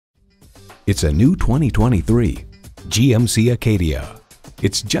It's a new 2023 GMC Acadia.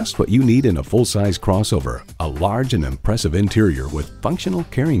 It's just what you need in a full-size crossover, a large and impressive interior with functional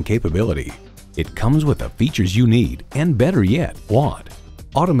carrying capability. It comes with the features you need and, better yet, want.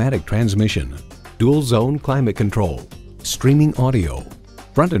 Automatic transmission, dual-zone climate control, streaming audio,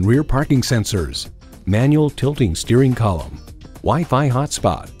 front and rear parking sensors, manual tilting steering column, Wi-Fi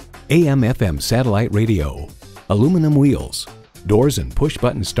hotspot, AM/FM satellite radio, aluminum wheels, doors and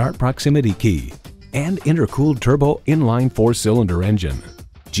push-button start proximity key, and intercooled turbo inline 4-cylinder engine.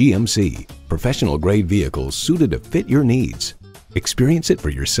 GMC, professional-grade vehicles suited to fit your needs. Experience it for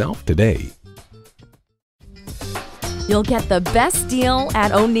yourself today. You'll get the best deal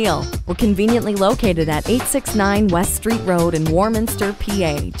at O'Neill. We're conveniently located at 869 West Street Road in Warminster,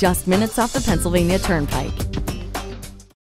 PA, just minutes off the Pennsylvania Turnpike.